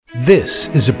This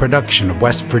is a production of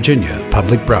West Virginia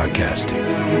Public Broadcasting.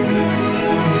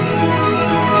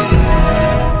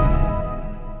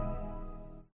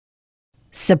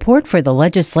 Support for the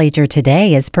Legislature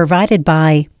today is provided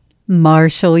by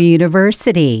Marshall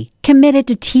University, committed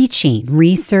to teaching,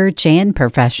 research, and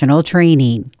professional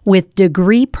training, with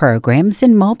degree programs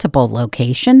in multiple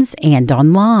locations and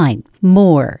online.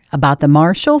 More about the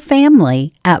Marshall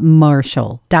family at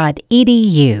marshall.edu.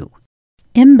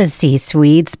 Embassy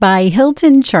Suites by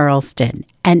Hilton Charleston,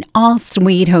 an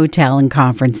all-suite hotel and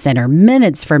conference center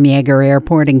minutes from Yeager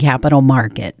Airport and Capital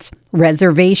Markets.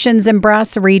 Reservations and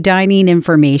brasserie dining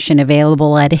information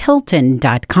available at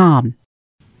hilton.com.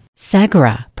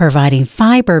 Segra, providing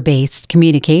fiber-based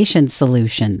communication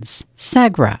solutions.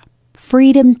 Segra,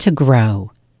 freedom to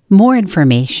grow. More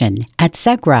information at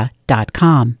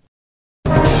segra.com.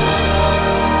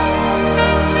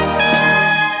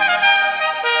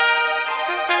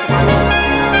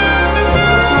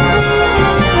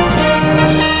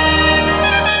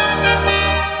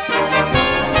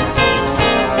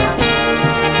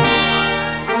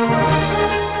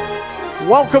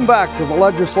 Welcome back to the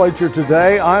Legislature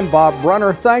today. I'm Bob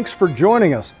Brunner. Thanks for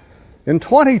joining us. In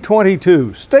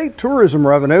 2022, state tourism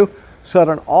revenue set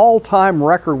an all-time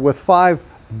record with $5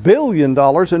 billion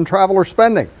in traveler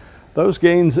spending. Those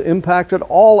gains impacted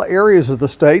all areas of the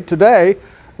state. Today,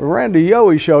 Randy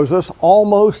Yohe shows us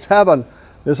Almost Heaven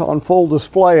is on full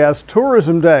display as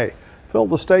Tourism Day filled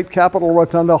the state capitol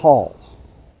rotunda halls.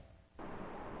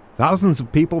 Thousands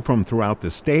of people from throughout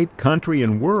the state, country,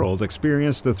 and world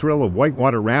experience the thrill of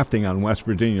whitewater rafting on West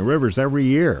Virginia rivers every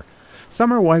year.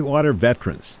 Some are whitewater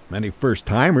veterans. Many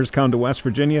first-timers come to West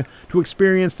Virginia to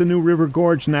experience the new River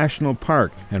Gorge National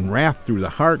Park and raft through the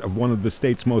heart of one of the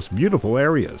state's most beautiful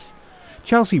areas.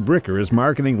 Chelsea Bricker is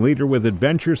marketing leader with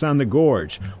Adventures on the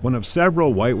Gorge, one of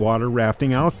several whitewater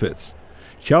rafting outfits.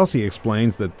 Chelsea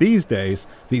explains that these days,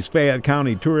 these Fayette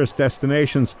County tourist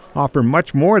destinations offer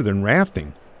much more than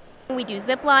rafting. We do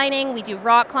zip lining, we do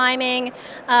rock climbing,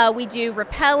 we do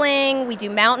rappelling, we do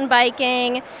mountain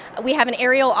biking. We have an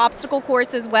aerial obstacle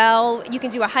course as well. You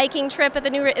can do a hiking trip at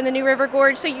in the New River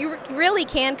Gorge, so you really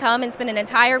can come and spend an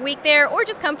entire week there or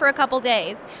just come for a couple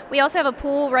days. We also have a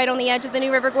pool right on the edge of the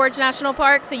New River Gorge National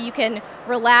Park, so you can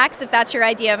relax if that's your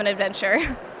idea of an adventure.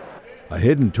 A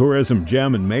hidden tourism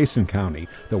gem in Mason County,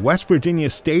 the West Virginia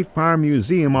State Farm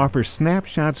Museum offers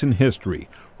snapshots in history,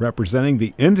 representing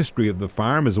the industry of the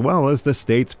farm as well as the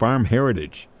state's farm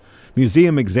heritage.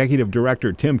 Museum Executive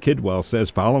Director Tim Kidwell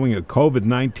says following a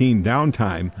COVID-19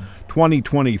 downtime,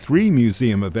 2023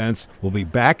 museum events will be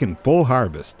back in full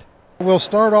harvest. We'll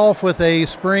start off with a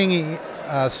spring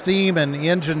steam and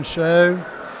engine show.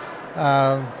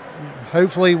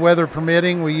 Hopefully, weather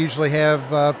permitting, we usually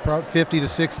have 50 to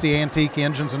 60 antique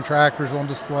engines and tractors on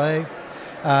display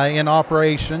in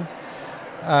operation.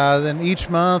 Then each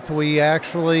month we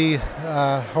actually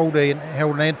hold an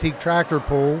antique tractor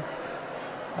pool.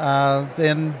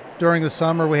 Then during the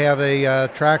summer we have a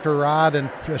tractor ride and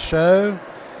a show.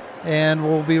 And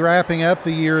we'll be wrapping up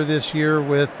the year this year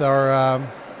with our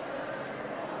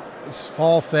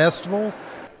fall festival.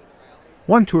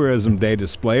 One Tourism Day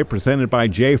display presented by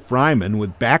Jay Fryman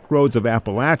with Backroads of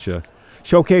Appalachia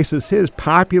showcases his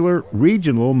popular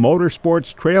regional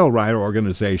motorsports trail ride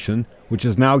organization, which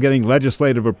is now getting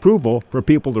legislative approval for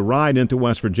people to ride into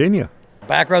West Virginia.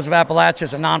 Backroads of Appalachia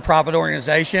is a nonprofit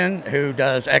organization who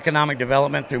does economic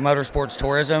development through motorsports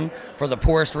tourism for the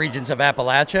poorest regions of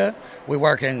Appalachia. We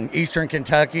work in eastern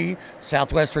Kentucky,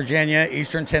 southwest Virginia,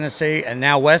 eastern Tennessee, and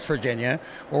now West Virginia.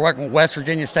 We're working with West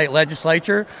Virginia State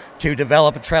Legislature to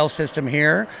develop a trail system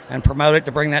here and promote it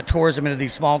to bring that tourism into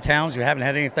these small towns who haven't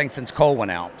had anything since coal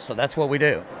went out. So that's what we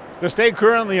do. The state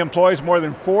currently employs more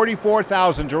than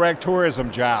 44,000 direct tourism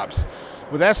jobs.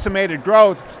 With estimated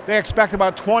growth, they expect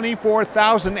about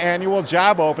 24,000 annual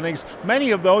job openings,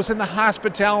 many of those in the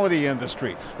hospitality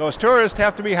industry. Those tourists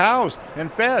have to be housed and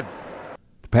fed.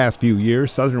 The past few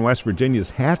years, southern West Virginia's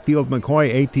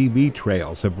Hatfield-McCoy ATV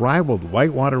trails have rivaled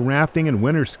whitewater rafting and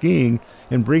winter skiing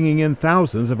in bringing in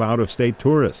thousands of out-of-state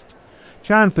tourists.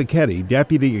 John Fichetti,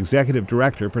 Deputy Executive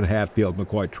Director for the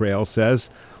Hatfield-McCoy Trail, says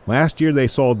last year they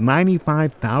sold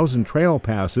 95,000 trail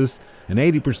passes, and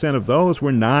 80% of those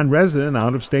were non-resident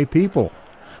out-of-state people.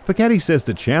 Fichetti says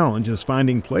the challenge is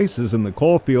finding places in the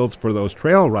coal fields for those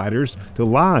trail riders to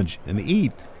lodge and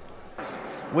eat.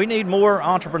 We need more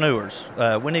entrepreneurs.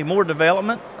 We need more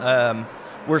development.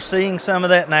 We're seeing some of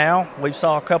that now. We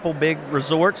saw a couple big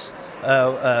resorts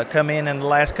come in the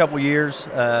last couple years.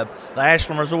 The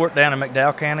Ashland Resort down in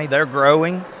McDowell County, they're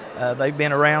growing. They've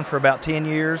been around for about 10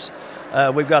 years.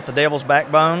 We've got the Devil's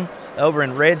Backbone over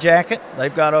in Red Jacket.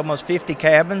 They've got almost 50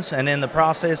 cabins and in the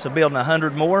process of building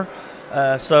 100 more.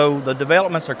 So the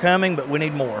developments are coming, but we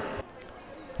need more.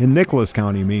 In Nicholas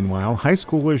County, meanwhile, high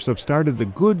schoolers have started the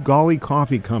Good Golly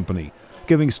Coffee Company,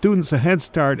 giving students a head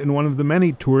start in one of the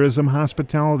many tourism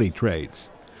hospitality trades.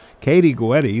 Katie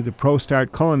Goetti, the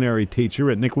ProStart culinary teacher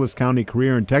at Nicholas County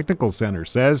Career and Technical Center,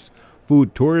 says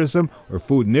food tourism or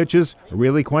food niches are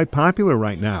really quite popular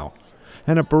right now.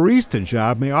 And a barista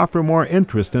job may offer more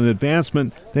interest and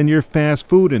advancement than your fast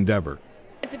food endeavor.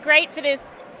 It's great for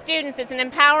these students. It's an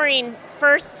empowering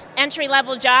first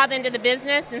entry-level job into the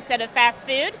business instead of fast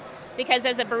food, because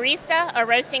as a barista or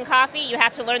roasting coffee, you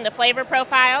have to learn the flavor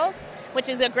profiles, which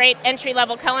is a great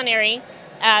entry-level culinary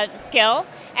skill.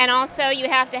 And also you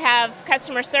have to have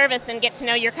customer service and get to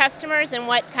know your customers and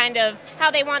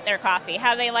how they want their coffee,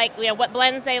 how they like, what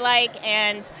blends they like,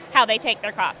 and how they take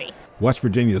their coffee. West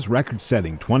Virginia's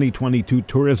record-setting 2022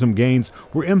 tourism gains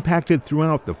were impacted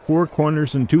throughout the four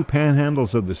corners and two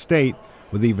panhandles of the state,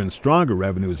 with even stronger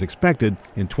revenues expected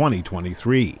in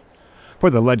 2023. For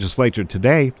the Legislature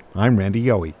Today, I'm Randy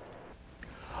Yohe.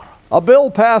 A bill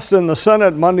passed in the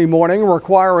Senate Monday morning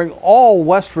requiring all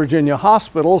West Virginia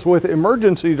hospitals with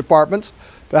emergency departments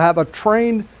to have a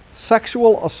trained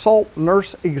sexual assault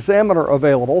nurse examiner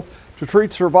available to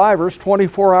treat survivors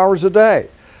 24 hours a day.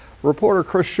 Reporter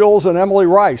Chris Schulz and Emily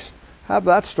Rice have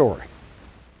that story.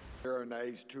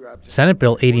 Senate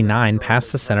Bill 89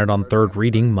 passed the Senate on third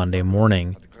reading Monday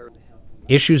morning.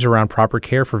 Issues around proper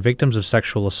care for victims of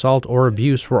sexual assault or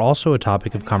abuse were also a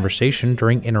topic of conversation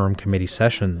during interim committee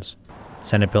sessions.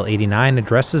 Senate Bill 89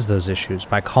 addresses those issues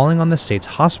by calling on the state's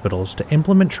hospitals to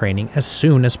implement training as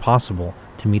soon as possible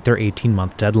to meet their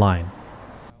 18-month deadline.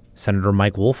 Senator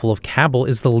Mike Woelfel of Cabell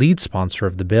is the lead sponsor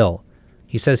of the bill.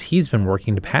 He says he's been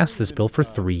working to pass this bill for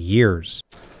 3 years.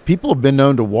 People have been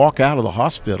known to walk out of the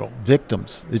hospital,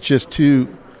 victims. It's just too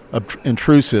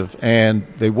intrusive, and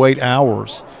they wait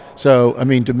hours. So, I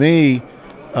mean, to me,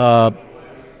 as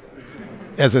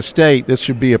a state, this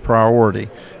should be a priority,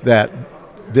 that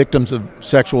victims of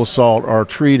sexual assault are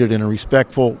treated in a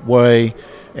respectful way,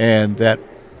 and that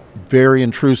very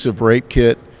intrusive rape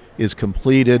kit is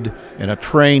completed, and a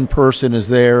trained person is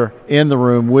there in the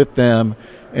room with them,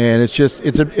 and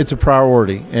it's a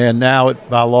priority, and now it,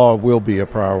 by law, will be a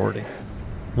priority.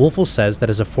 Woelfel says that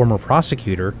as a former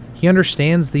prosecutor, he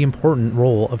understands the important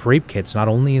role of rape kits not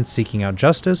only in seeking out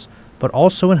justice, but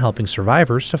also in helping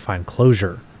survivors to find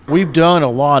closure. We've done a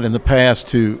lot in the past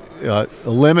to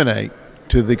eliminate,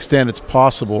 to the extent it's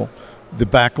possible, the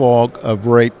backlog of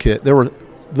rape kits. There were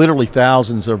literally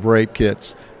thousands of rape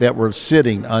kits that were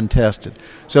sitting untested.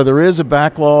 So there is a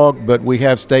backlog, but we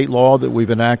have state law that we've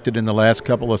enacted in the last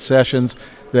couple of sessions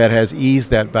that has eased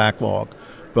that backlog.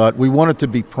 But we want it to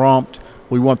be prompt.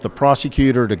 We want the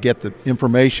prosecutor to get the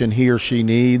information he or she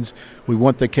needs. We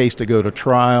want the case to go to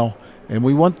trial, and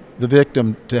we want the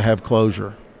victim to have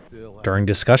closure. During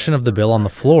discussion of the bill on the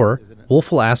floor,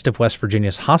 Woelfel asked if West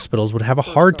Virginia's hospitals would have a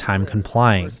hard time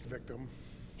complying.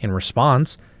 In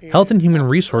response, Health and Human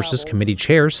Resources Committee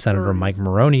Chair Senator Mike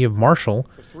Maroney of Marshall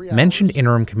mentioned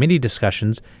interim committee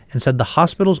discussions and said the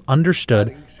hospitals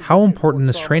understood how important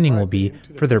this training will be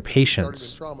for their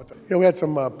patients. We had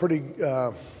some pretty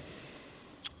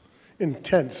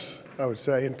intense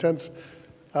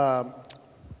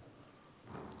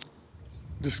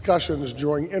discussions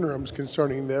during interims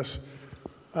concerning this.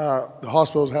 The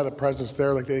hospitals had a presence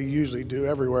there like they usually do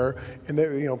everywhere, and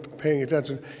they're paying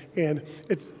attention. And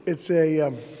it's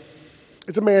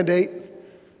a mandate.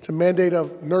 It's a mandate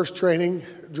of nurse training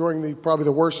during probably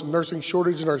the worst nursing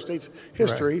shortage in our state's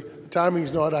history. Right. The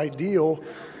timing's not ideal,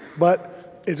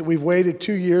 but we've waited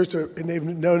 2 years and they've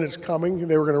known it's coming.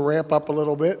 They were going to ramp up a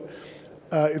little bit.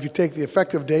 If you take the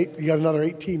effective date, you got another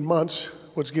 18 months,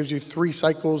 which gives you 3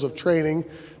 cycles of training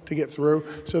to get through.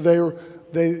 So they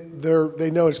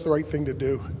know it's the right thing to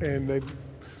do, and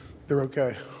they're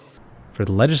okay. For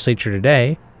the Legislature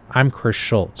Today, I'm Chris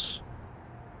Schulz.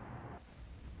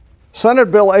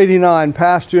 Senate Bill 89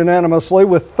 passed unanimously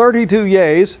with 32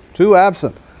 yeas, 2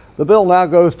 absent. The bill now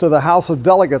goes to the House of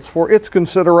Delegates for its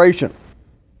consideration.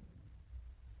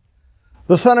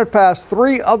 The Senate passed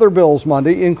 3 other bills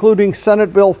Monday, including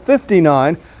Senate Bill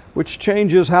 59, which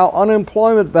changes how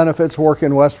unemployment benefits work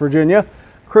in West Virginia.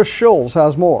 Chris Schulz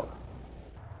has more.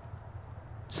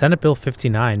 Senate Bill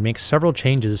 59 makes several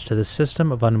changes to the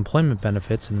system of unemployment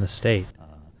benefits in the state.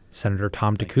 Senator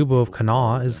Tom DeCubo of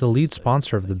Kanawha is the lead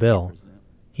sponsor of the bill.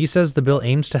 He says the bill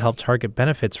aims to help target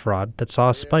benefits fraud that saw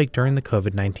a spike during the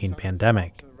COVID-19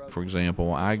 pandemic. for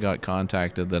example, I got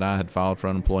contacted that I had filed for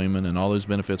unemployment and all those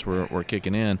benefits were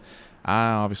kicking in.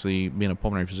 I obviously, being a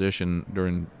pulmonary physician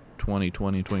during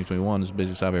 2020, 2021, is the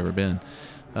busiest I've ever been.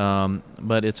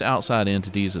 But it's outside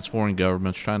entities, it's foreign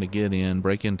governments trying to get in,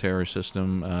 break in terrorist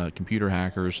system, computer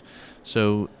hackers.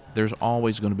 So there's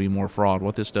always going to be more fraud.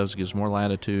 What this does gives more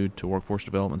latitude to Workforce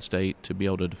Development State to be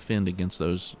able to defend against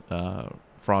those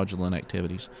fraudulent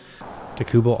activities.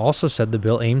 Takubo also said the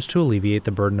bill aims to alleviate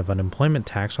the burden of unemployment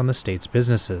tax on the state's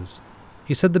businesses.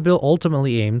 He said the bill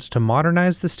ultimately aims to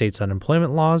modernize the state's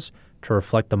unemployment laws to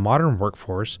reflect the modern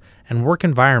workforce and work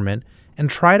environment and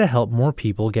try to help more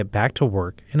people get back to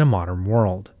work in a modern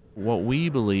world. What we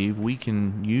believe, we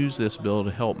can use this bill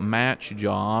to help match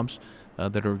jobs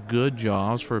that are good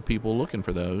jobs for people looking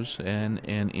for those and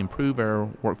improve our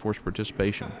workforce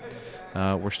participation.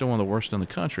 We're still one of the worst in the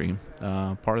country.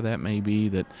 Part of that may be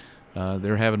that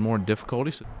they're having more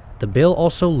difficulties. The bill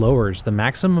also lowers the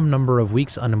maximum number of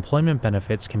weeks unemployment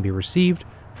benefits can be received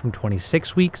from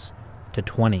 26 weeks to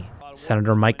 20.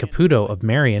 Senator Mike Caputo of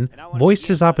Marion voiced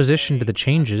his opposition to the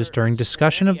changes during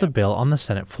discussion of the bill on the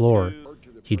Senate floor.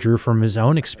 He drew from his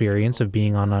own experience of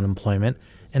being on unemployment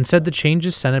and said the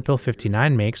changes Senate Bill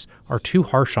 59 makes are too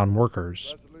harsh on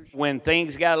workers. When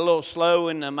things got a little slow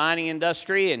in the mining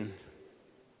industry and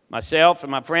myself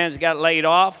and my friends got laid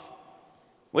off,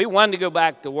 we wanted to go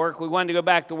back to work. We wanted to go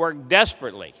back to work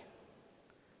desperately.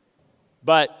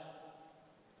 But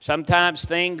sometimes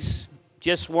things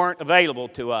just weren't available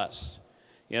to us.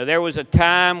 You know, there was a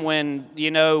time when,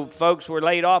 folks were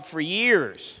laid off for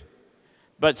years.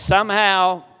 But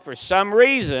somehow, for some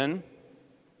reason,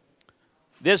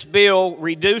 this bill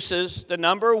reduces the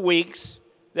number of weeks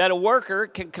that a worker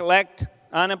can collect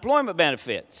unemployment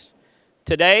benefits.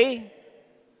 Today,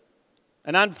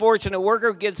 an unfortunate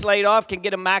worker who gets laid off can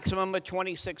get a maximum of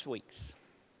 26 weeks.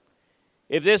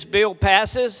 If this bill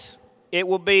passes, it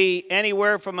will be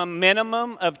anywhere from a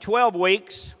minimum of 12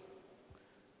 weeks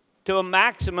to a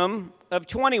maximum of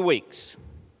 20 weeks.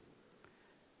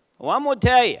 Well, I'm going to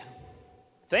tell you,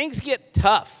 things get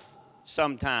tough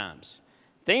sometimes.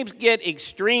 Things get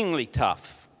extremely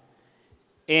tough.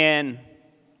 And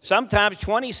sometimes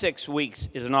 26 weeks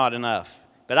is not enough.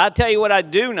 But I tell you what I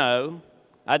do know.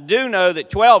 I do know that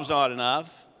 12's not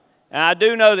enough. And I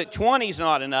do know that 20's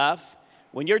not enough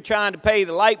when you're trying to pay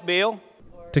the light bill.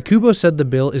 Takubo said the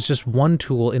bill is just one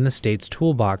tool in the state's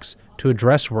toolbox to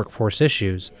address workforce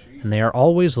issues, and they are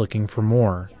always looking for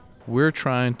more. We're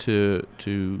trying to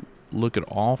look at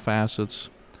all facets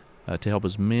to help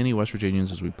as many West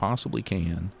Virginians as we possibly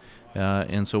can.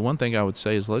 And so one thing I would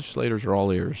say is legislators are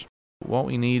all ears. What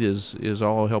we need is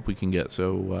all help we can get.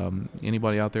 So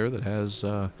anybody out there that has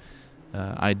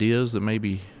ideas that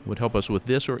maybe would help us with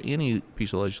this or any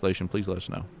piece of legislation, please let us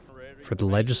know. For the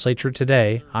Legislature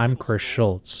Today, I'm Chris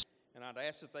Schultz.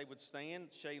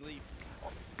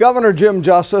 Governor Jim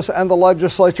Justice and the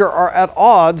legislature are at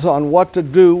odds on what to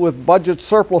do with budget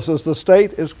surpluses the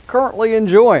state is currently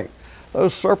enjoying.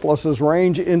 Those surpluses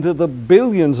range into the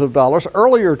billions of dollars.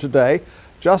 Earlier today,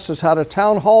 Justice had a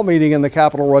town hall meeting in the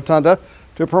Capitol Rotunda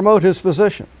to promote his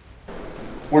position.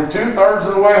 We're 2/3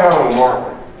 of the way home, aren't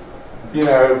we?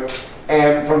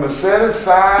 And from the Senate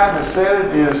side, the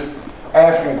Senate is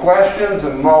asking questions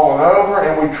and mulling over,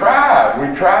 and we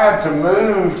tried to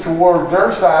move toward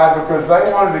their side because they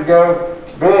wanted to go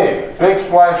big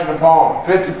splash in the pond,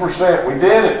 50%. We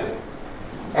did it.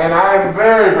 And I am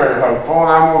very, very hopeful, and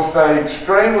I'm going to stay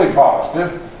extremely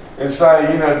positive and say,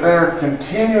 they're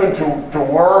continuing to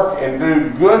work and do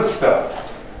good stuff.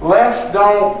 Let's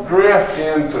don't drift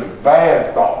into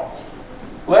bad thoughts.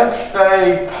 Let's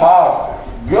stay positive,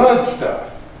 good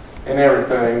stuff and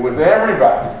everything with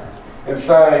everybody. And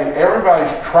say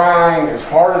everybody's trying as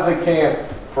hard as they can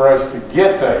for us to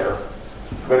get there.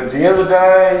 But at the end of the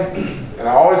day, and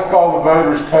I always call the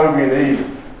voters Toby and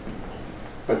Edith,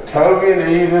 but Toby and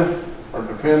Edith are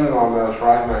dependent on us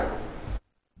right now.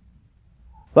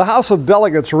 The House of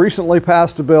Delegates recently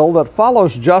passed a bill that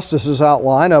follows Justice's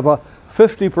outline of a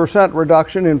 50%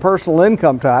 reduction in personal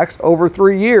income tax over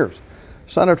 3 years.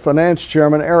 Senate Finance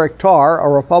Chairman Eric Tarr, a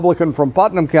Republican from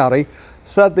Putnam County,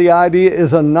 said the idea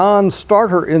is a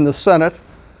non-starter in the Senate.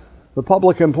 The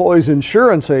Public Employees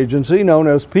Insurance Agency, known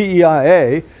as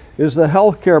PEIA, is the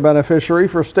health care beneficiary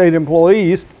for state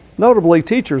employees, notably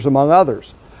teachers among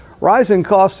others. Rising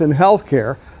costs in health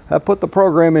care have put the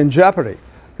program in jeopardy.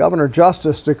 Governor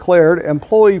Justice declared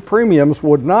employee premiums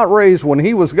would not raise when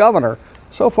he was governor.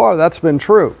 So far, that's been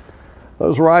true.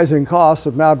 Those rising costs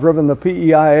have now driven the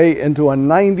PEIA into a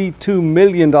 $92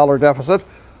 million deficit,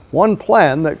 one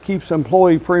plan that keeps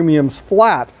employee premiums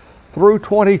flat through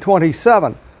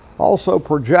 2027, also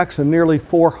projects a nearly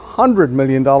 $400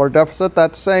 million deficit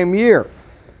that same year.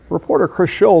 Reporter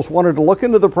Chris Scholes wanted to look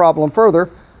into the problem further,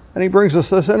 and he brings us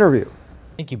this interview.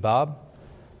 Thank you, Bob.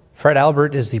 Fred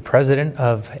Albert is the president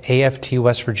of AFT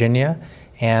West Virginia,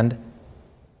 and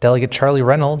Delegate Charlie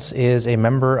Reynolds is a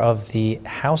member of the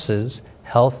House's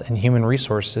Health and Human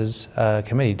Resources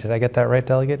Committee. Did I get that right,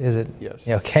 Delegate? Is it? Yes.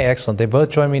 Yeah, okay, excellent. They both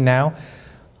join me now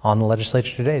on the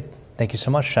legislature today. Thank you so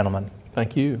much, gentlemen.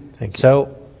 Thank you. Thank you.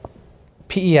 So,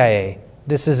 PEIA,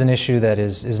 this is an issue that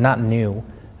is not new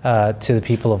to the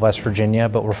people of West Virginia,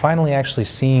 but we're finally actually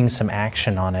seeing some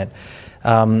action on it.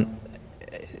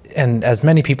 And as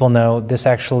many people know, this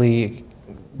actually,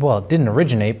 well, it didn't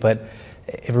originate, but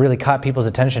it really caught people's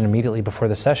attention immediately before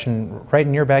the session, right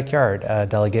in your backyard,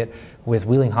 Delegate, with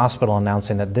Wheeling Hospital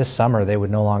announcing that this summer they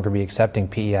would no longer be accepting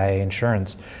PEIA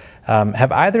insurance.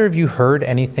 Have either of you heard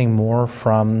anything more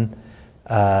from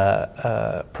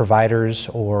providers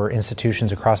or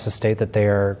institutions across the state that they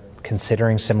are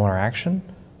considering similar action?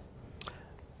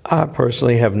 I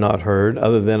personally have not heard,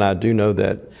 other than I do know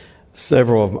that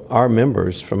several of our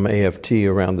members from AFT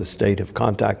around the state have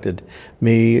contacted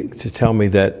me to tell me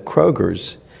that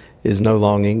Kroger's is no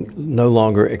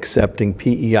longer accepting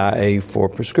PEIA for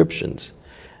prescriptions.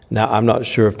 Now, I'm not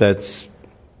sure if that's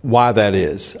why that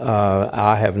is.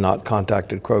 I have not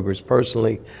contacted Kroger's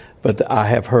personally, but I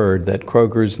have heard that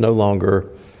Kroger's no longer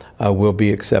will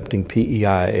be accepting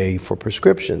PEIA for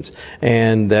prescriptions.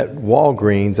 And that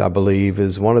Walgreens, I believe,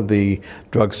 is one of the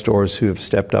drugstores who have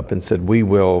stepped up and said, we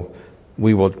will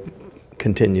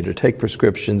continue to take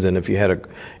prescriptions, and if you had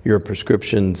your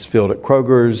prescriptions filled at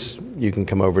Kroger's, you can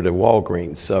come over to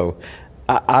Walgreens. So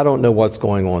I don't know what's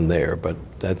going on there, but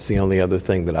that's the only other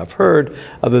thing that I've heard,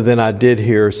 other than I did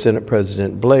hear Senate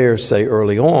President Blair say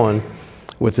early on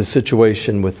with the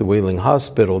situation with the Wheeling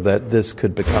Hospital that this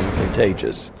could become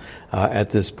contagious. At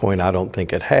this point, I don't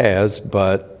think it has,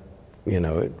 but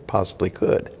it possibly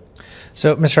could.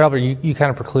 So, Mr. Albert, you kind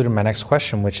of precluded my next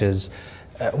question, which is,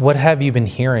 what have you been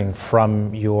hearing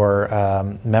from your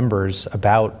members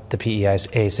about the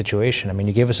PEIA situation? I mean,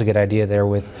 you gave us a good idea there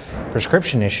with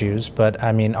prescription issues, but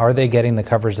I mean, are they getting the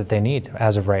coverage that they need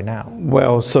as of right now?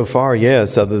 Well, so far,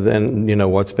 yes, other than,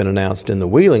 what's been announced in the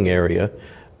Wheeling area.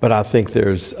 But I think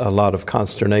there's a lot of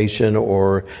consternation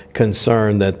or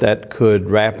concern that could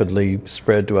rapidly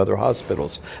spread to other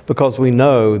hospitals, because we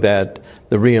know that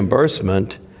the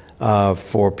reimbursement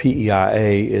for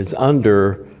PEIA is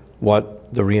under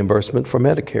what the reimbursement for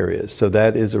Medicare is. So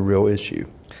that is a real issue.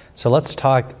 So let's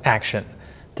talk action.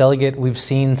 Delegate, we've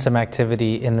seen some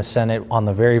activity in the Senate on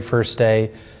the very first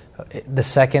day. The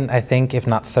second, I think, if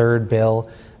not third bill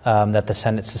that the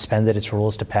Senate suspended its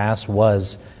rules to pass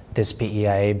was this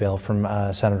PEIA bill from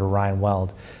Senator Ryan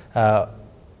Weld.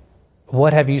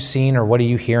 What have you seen, or what are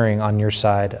you hearing on your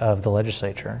side of the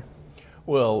legislature?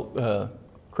 Well,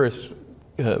 Chris,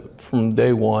 from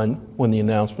day one, when the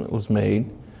announcement was made,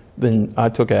 then I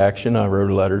took action. I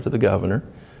wrote a letter to the governor,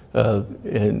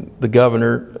 and the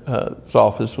governor's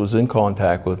office was in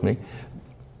contact with me.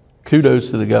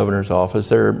 Kudos to the governor's office.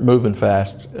 They're moving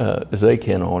fast as they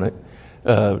can on it.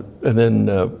 And then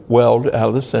Weld out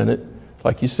of the Senate,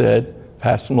 like you said,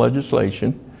 passed some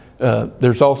legislation.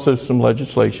 There's also some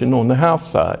legislation on the House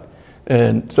side.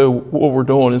 And so what we're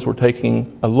doing is we're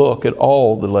taking a look at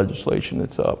all the legislation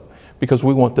that's up, because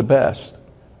we want the best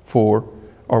for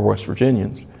our West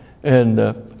Virginians. And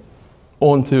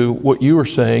on to what you were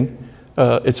saying,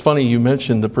 it's funny you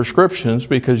mentioned the prescriptions,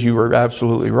 because you were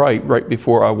absolutely right. Right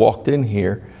before I walked in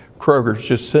here, Kroger's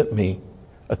just sent me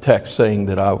a text saying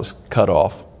that I was cut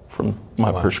off from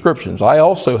my prescriptions. I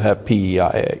also have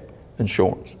PEIA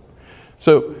insurance.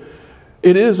 So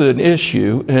it is an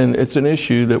issue, and it's an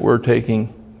issue that we're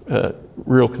taking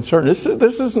real concern. This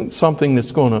isn't something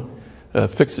that's going to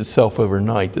fix itself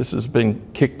overnight. This has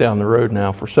been kicked down the road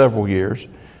now for several years.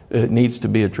 It needs to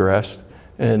be addressed.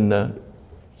 And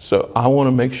so I want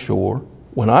to make sure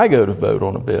when I go to vote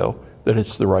on a bill that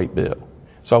it's the right bill.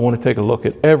 So I want to take a look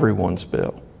at everyone's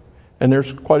bill. And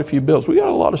there's quite a few bills. We got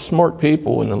a lot of smart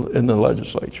people in the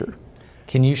legislature.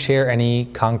 Can you share any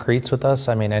concretes with us?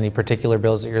 I mean, any particular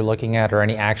bills that you're looking at, or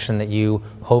any action that you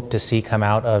hope to see come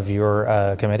out of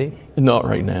your committee? Not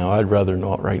right now. I'd rather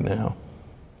not right now.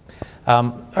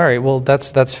 All right. Well,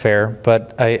 that's fair.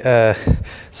 But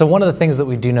so one of the things that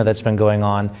we do know that's been going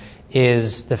on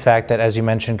is the fact that, as you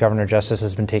mentioned, Governor Justice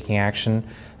has been taking action.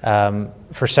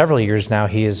 For several years now,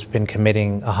 he has been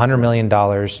committing $100 million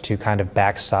to kind of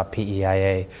backstop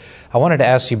PEIA. I wanted to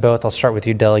ask you both, I'll start with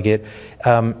you, Delegate.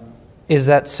 Is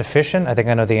that sufficient? I think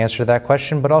I know the answer to that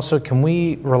question, but also, can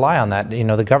we rely on that?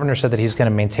 The governor said that he's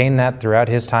going to maintain that throughout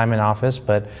his time in office,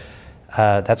 but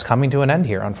that's coming to an end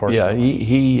here,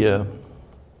 unfortunately. Yeah,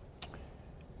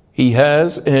 he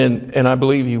has, and I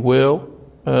believe he will.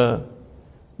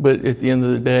 But at the end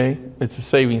of the day, it's a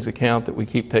savings account that we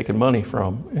keep taking money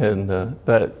from, and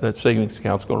that savings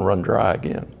account's going to run dry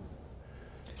again.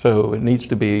 So it needs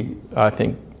to be, I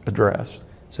think, addressed.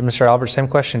 So, Mr. Albert, same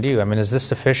question to you. I mean, is this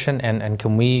sufficient, and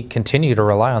can we continue to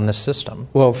rely on this system?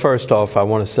 Well, first off, I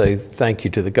want to say thank you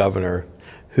to the governor,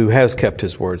 who has kept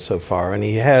his word so far, and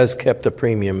he has kept the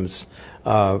premiums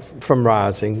from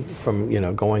rising,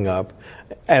 from going up,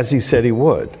 as he said he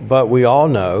would. But we all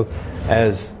know,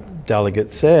 as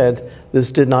Delegate said,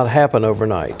 this did not happen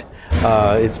overnight.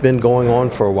 It's been going on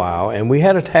for a while, and we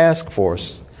had a task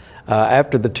force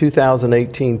after the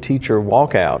 2018 teacher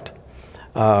walkout.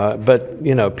 But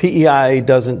PEIA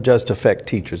doesn't just affect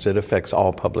teachers; it affects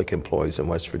all public employees in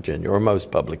West Virginia, or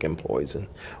most public employees in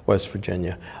West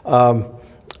Virginia.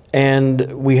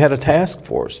 And we had a task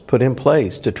force put in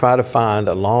place to try to find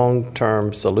a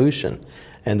long-term solution,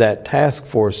 and that task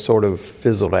force sort of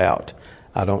fizzled out.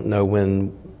 I don't know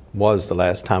when was the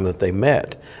last time that they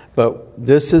met. But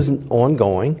this is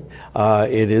ongoing.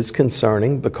 It is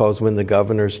concerning because when the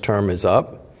governor's term is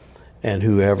up and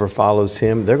whoever follows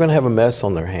him, they're going to have a mess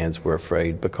on their hands, we're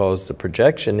afraid, because the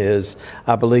projection is,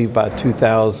 I believe by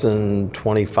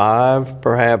 2025,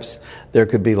 perhaps, there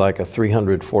could be like a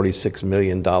 $346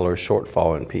 million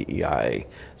shortfall in PEIA.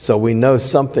 So we know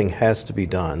something has to be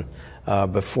done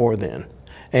before then.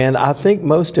 And I think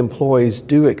most employees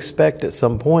do expect at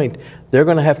some point they're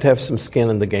going to have some skin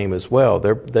in the game as well.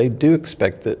 They do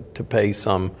expect to pay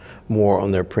some more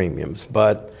on their premiums.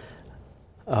 But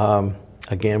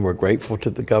again, we're grateful to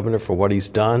the governor for what he's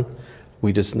done.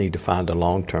 We just need to find a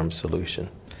long-term solution.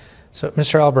 So,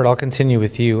 Mr. Albert, I'll continue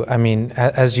with you. I mean,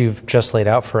 as you've just laid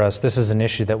out for us, this is an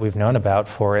issue that we've known about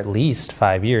for at least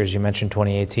 5 years. You mentioned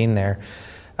 2018 there.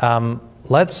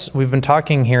 We've been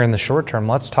talking here in the short term.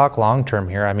 Let's talk long term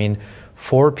here. I mean,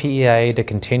 for PEIA to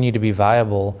continue to be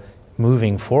viable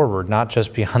moving forward, not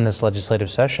just beyond this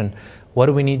legislative session, what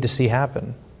do we need to see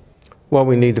happen? Well,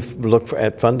 we need to look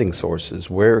at funding sources.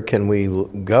 Where can we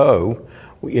go?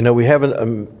 We have a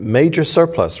major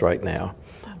surplus right now,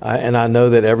 and I know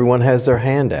that everyone has their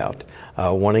hand out,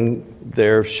 wanting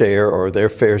their share or their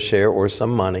fair share or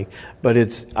some money, but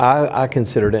I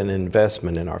consider it an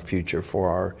investment in our future for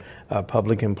our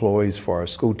public employees, for our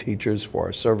school teachers, for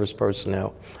our service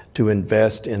personnel, to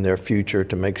invest in their future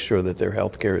to make sure that their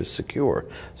health care is secure.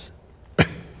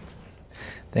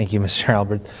 Thank you, Mr.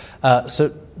 Albert. So,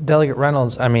 Delegate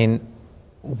Reynolds, I mean,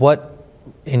 what,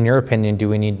 in your opinion, do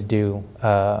we need to do?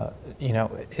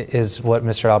 Is what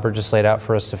Mr. Albert just laid out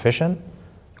for us sufficient?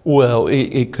 Well,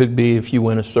 it could be if you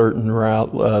went a certain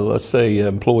route. Let's say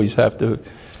employees have to,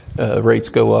 rates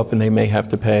go up and they may have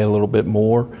to pay a little bit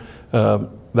more.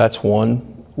 That's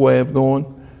one way of going.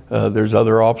 There's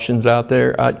other options out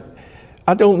there.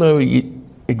 I don't know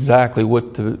exactly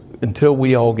what to, until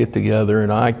we all get together,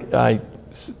 and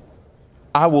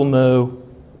I will know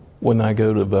when I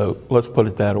go to vote. Let's put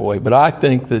it that way. But I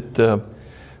think that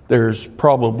there's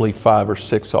probably 5 or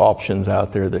 6 options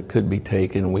out there that could be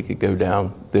taken. We could go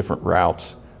down different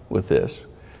routes with this.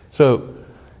 So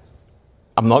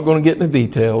I'm not going to get into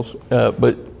details,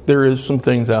 but there is some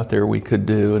things out there we could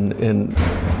do, and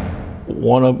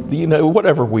one of,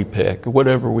 whatever we pick,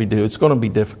 whatever we do, it's going to be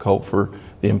difficult for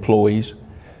the employees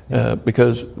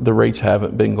because the rates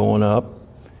haven't been going up,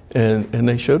 and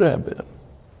they should have been.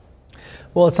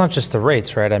 Well, it's not just the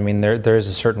rates, right? I mean, there is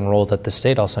a certain role that the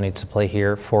state also needs to play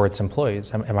here for its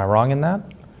employees. Am I wrong in that?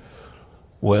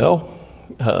 Well,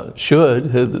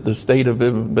 should. The state have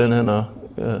been in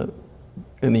the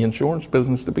insurance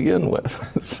business to begin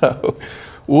with. So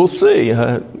we'll see.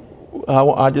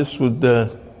 I just would,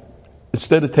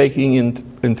 instead of taking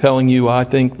and telling you, I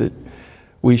think that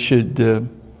we should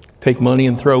take money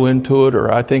and throw into it, or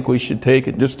I think we should take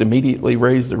it just immediately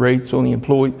raise the rates on the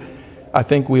employees, I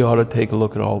think we ought to take a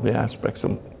look at all the aspects.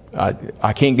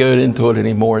 I can't go into it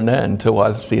any more than that until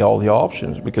I see all the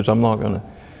options, because I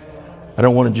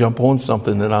don't want to jump on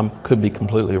something that I could be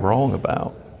completely wrong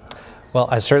about. Well,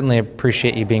 I certainly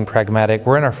appreciate you being pragmatic.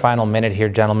 We're in our final minute here,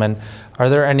 gentlemen. Are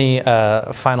there any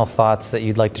final thoughts that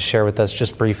you'd like to share with us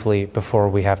just briefly before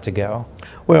we have to go?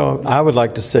 Well, I would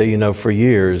like to say, for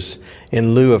years,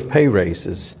 in lieu of pay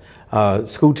raises,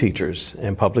 school teachers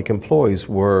and public employees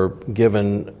were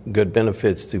given good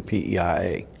benefits through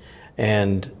PEIA.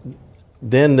 And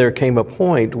then there came a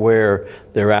point where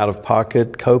their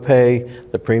out-of-pocket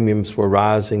copay, the premiums were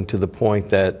rising to the point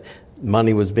that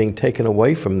money was being taken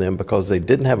away from them because they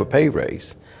didn't have a pay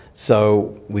raise.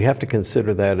 So we have to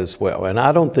consider that as well. And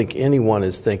I don't think anyone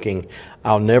is thinking,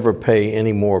 I'll never pay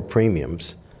any more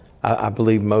premiums. I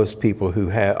believe most people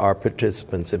who are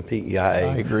participants in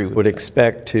PEIA would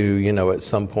expect to, at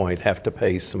some point have to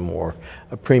pay some more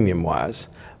premium-wise.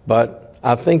 But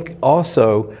I think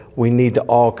also we need to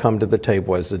all come to the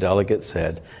table, as the delegate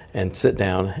said, and sit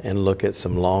down and look at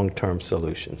some long-term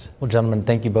solutions. Well, gentlemen,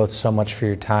 thank you both so much for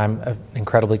your time. An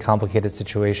incredibly complicated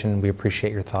situation. We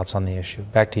appreciate your thoughts on the issue.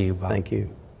 Back to you, Bob. Thank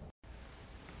you.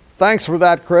 Thanks for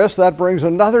that, Chris. That brings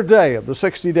another day of the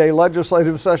 60-day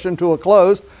legislative session to a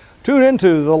close. Tune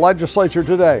into the Legislature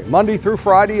Today, Monday through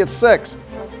Friday at 6.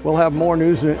 We'll have more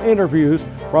news and interviews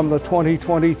from the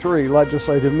 2023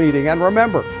 legislative meeting. And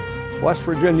remember, West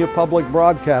Virginia Public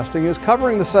Broadcasting is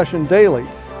covering the session daily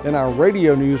in our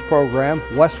radio news program,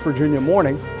 West Virginia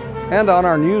Morning, and on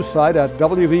our news site at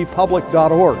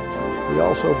wvpublic.org. We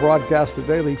also broadcast the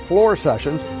daily floor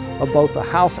sessions of both the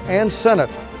House and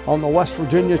Senate on the West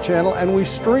Virginia channel, and we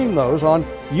stream those on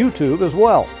YouTube as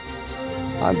well.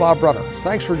 I'm Bob Brunner.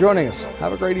 Thanks for joining us.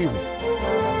 Have a great evening.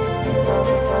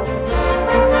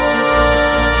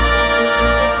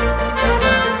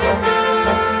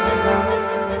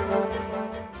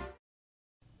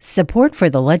 Support for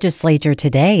the Legislature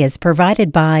Today is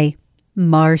provided by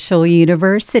Marshall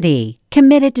University,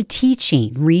 committed to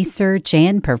teaching, research,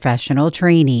 and professional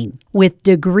training, with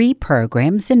degree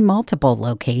programs in multiple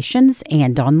locations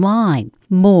and online.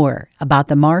 More about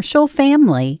the Marshall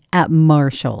family at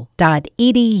marshall.edu.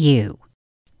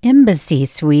 Embassy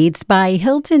Suites by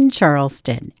Hilton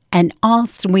Charleston, an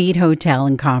all-suite hotel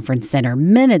and conference center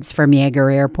minutes from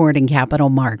Yeager Airport and Capital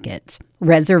Market.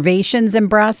 Reservations and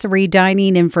brasserie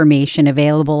dining information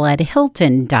available at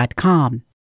hilton.com.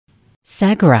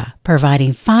 Segra,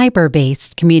 providing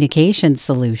fiber-based communication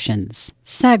solutions.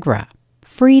 Segra,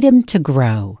 freedom to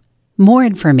grow. More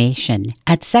information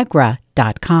at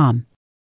segra.com.